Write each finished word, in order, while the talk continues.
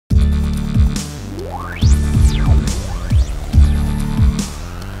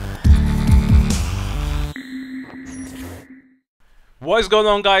What is going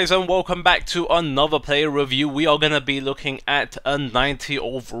on, guys, and welcome back to another player review. We are going to be looking at a 90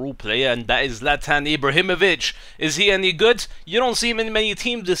 overall player, and that is Zlatan Ibrahimovic. Is he any good? You don't see him in many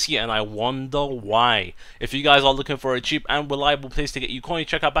teams this year, and I wonder why. If you guys are looking for a cheap and reliable place to get you coins,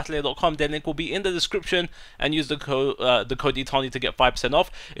 check out battle.com. Their link will be in the description, and use the code ITANI to get 5% off.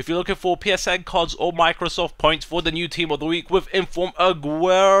 If you're looking for PSN cards or Microsoft points for the new team of the week with Inform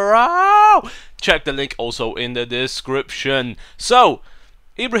Aguero, check the link also in the description. So,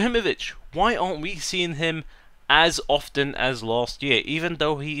 Ibrahimovic, why aren't we seeing him as often as last year, even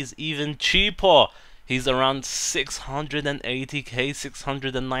though he is even cheaper? He's around 680k,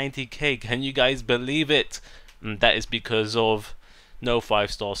 690k. Can you guys believe it? And that is because of no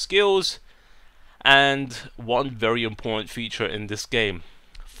 5-star skills and one very important feature in this game: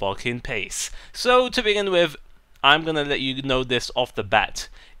 fucking pace. So to begin with, I'm gonna let you know this off the bat.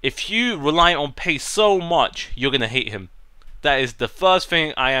 If you rely on pace so much, you're gonna hate him. That is the first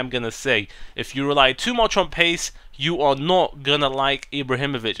thing I am gonna say. If you rely too much on pace, you are not gonna like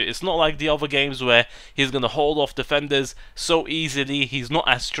Ibrahimovic. It's not like the other games where he's gonna hold off defenders so easily. He's not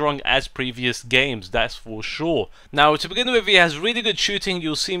as strong as previous games, that's for sure. Now, to begin with, he has really good shooting.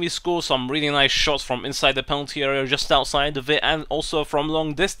 You'll see me score some really nice shots from inside the penalty area, just outside of it, and also from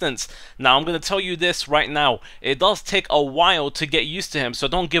long distance. Now, I'm gonna tell you this right now. It does take a while to get used to him, so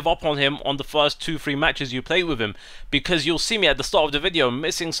don't give up on him on the first 2-3 matches you play with him, because you'll see me at the start of the video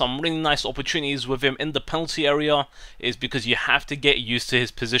missing some really nice opportunities with him in the penalty area. Is because you have to get used to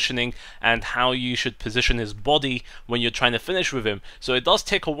his positioning and how you should position his body when you're trying to finish with him. So it does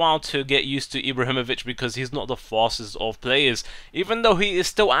take a while to get used to Ibrahimovic, because he's not the fastest of players, even though he is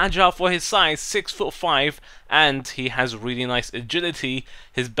still agile for his size, 6'5", and he has really nice agility.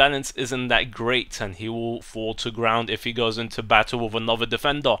 His balance isn't that great, and he will fall to ground if he goes into battle with another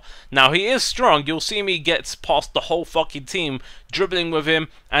defender. Now, he is strong. You'll see me get past the whole fucking team, dribbling with him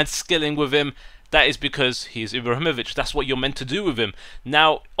and skilling with him. That is because he's Ibrahimovic. That's what you're meant to do with him.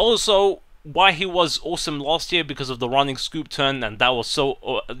 Now, also, why he was awesome last year, because of the running scoop turn, and that was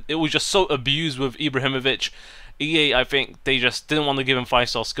so, it was just so abused with Ibrahimovic. EA, I think they just didn't want to give him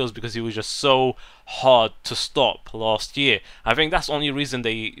 5-star skills because he was just so hard to stop last year. I think that's the only reason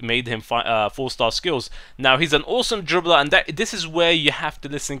they made him 4-star skills. Now, he's an awesome dribbler, and this is where you have to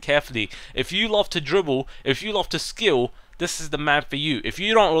listen carefully. If you love to dribble, if you love to skill, this is the man for you. If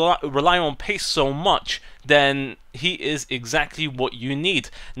you don't rely on pace so much, then he is exactly what you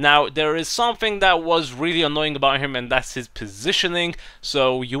need. Now, there is something that was really annoying about him, and that's his positioning.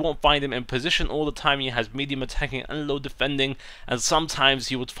 So you won't find him in position all the time. He has medium attacking and low defending, and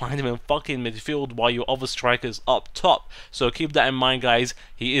sometimes you would find him in fucking midfield while your other striker's up top. So keep that in mind, guys.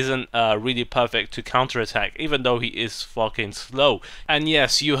 He isn't really perfect to counter-attack, even though he is fucking slow. And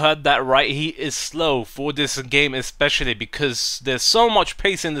yes, you heard that right, he is slow for this game, especially because there's so much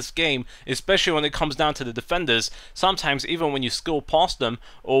pace in this game, especially when it comes down to the defenders. Sometimes even when you skill past them,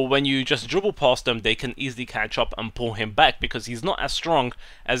 or when you just dribble past them, they can easily catch up and pull him back, because he's not as strong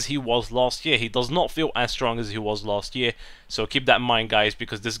as he was last year. He does not feel as strong as he was last year. So keep that in mind, guys,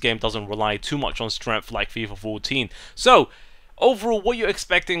 because this game doesn't rely too much on strength like FIFA 14. So overall, what you're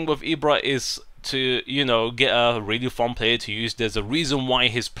expecting with Ibra is to, you know, get a really fun player to use. There's a reason why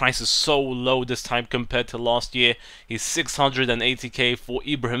his price is so low this time compared to last year. He's 680k for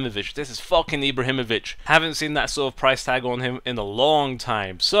Ibrahimovic. This is fucking Ibrahimovic. Haven't seen that sort of price tag on him in a long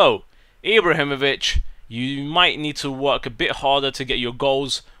time. So, Ibrahimovic, you might need to work a bit harder to get your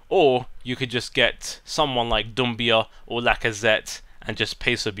goals, or you could just get someone like Dumbia or Lacazette and just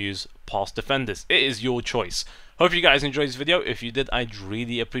pace abuse past defenders. It is your choice. Hope you guys enjoyed this video. If you did, I'd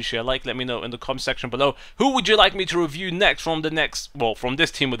really appreciate a like. Let me know in the comment section below. Who would you like me to review next from from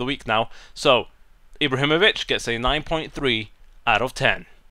this team of the week now? So, Ibrahimovic gets a 9.3 out of 10.